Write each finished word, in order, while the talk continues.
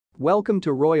Welcome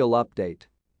to Royal Update.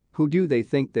 Who do they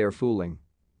think they're fooling?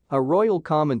 A royal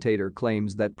commentator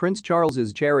claims that Prince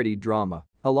Charles's charity drama,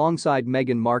 alongside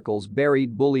Meghan Markle's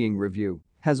buried bullying review,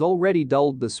 has already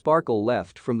dulled the sparkle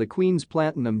left from the Queen's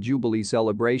Platinum Jubilee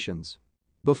celebrations.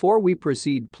 Before we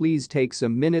proceed, please take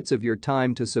some minutes of your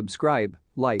time to subscribe,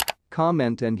 like,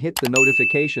 comment and hit the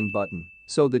notification button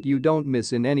so that you don't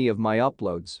miss in any of my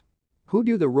uploads. Who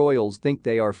do the royals think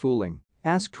they are fooling?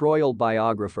 Asked royal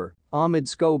biographer Ahmed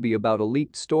Scobie about a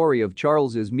leaked story of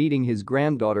Charles's meeting his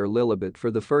granddaughter Lilibet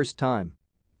for the first time.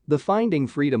 The Finding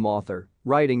Freedom author,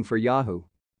 writing for Yahoo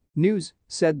News,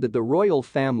 said that the royal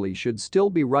family should still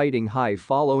be riding high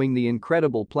following the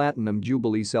incredible Platinum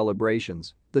Jubilee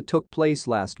celebrations that took place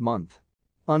last month.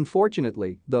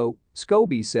 Unfortunately, though,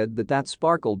 Scobie said that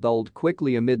sparkle dulled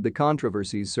quickly amid the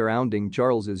controversies surrounding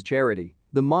Charles's charity,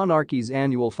 the monarchy's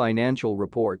annual financial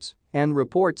reports, and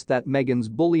reports that Meghan's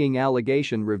bullying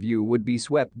allegation review would be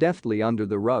swept deftly under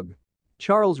the rug.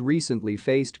 Charles recently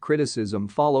faced criticism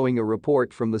following a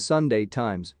report from the Sunday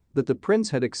Times that the prince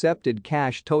had accepted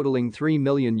cash totaling €3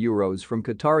 million from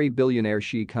Qatari billionaire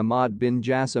Sheikh Hamad bin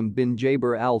Jassim bin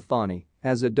Jaber Al Thani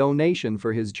as a donation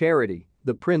for his charity,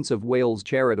 the Prince of Wales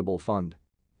Charitable Fund.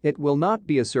 It will not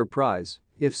be a surprise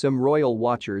if some royal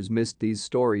watchers missed these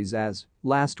stories as,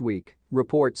 last week,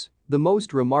 reports, the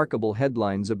most remarkable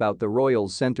headlines about the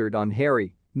royals centered on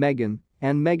Harry, Meghan,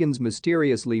 and Meghan's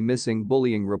mysteriously missing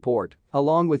bullying report,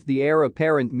 along with the heir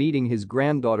apparent meeting his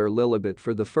granddaughter Lilibet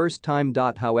for the first time.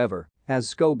 However,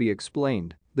 as Scobie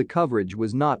explained, the coverage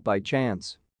was not by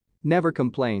chance. Never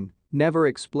complain, never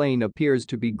explain appears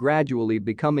to be gradually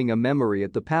becoming a memory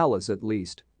at the palace, at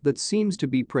least, that seems to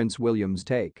be Prince William's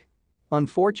take.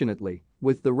 Unfortunately,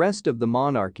 with the rest of the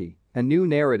monarchy, a new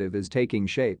narrative is taking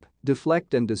shape: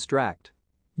 deflect and distract.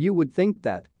 You would think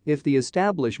that, if the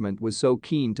establishment was so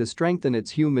keen to strengthen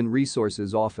its human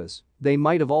resources office, they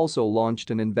might have also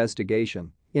launched an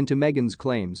investigation into Meghan's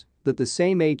claims that the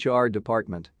same HR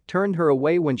department turned her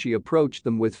away when she approached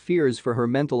them with fears for her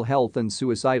mental health and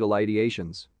suicidal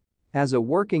ideations. As a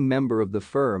working member of the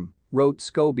firm, wrote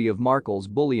Scobie of Markle's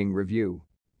bullying review.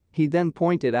 He then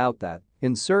pointed out that,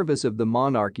 in service of the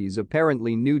monarchy's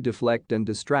apparently new deflect and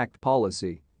distract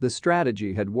policy, the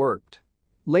strategy had worked.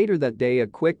 Later that day, a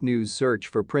quick news search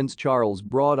for Prince Charles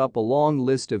brought up a long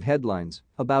list of headlines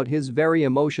about his very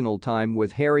emotional time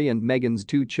with Harry and Meghan's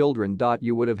two children.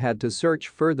 You would have had to search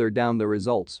further down the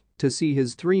results to see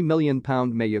his £3 million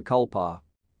mea culpa.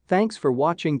 Thanks for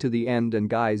watching to the end, and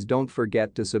guys, don't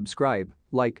forget to subscribe,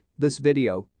 like this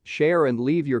video, share and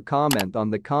leave your comment on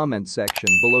the comment section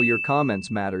below. Your comments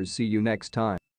matters. See you next time.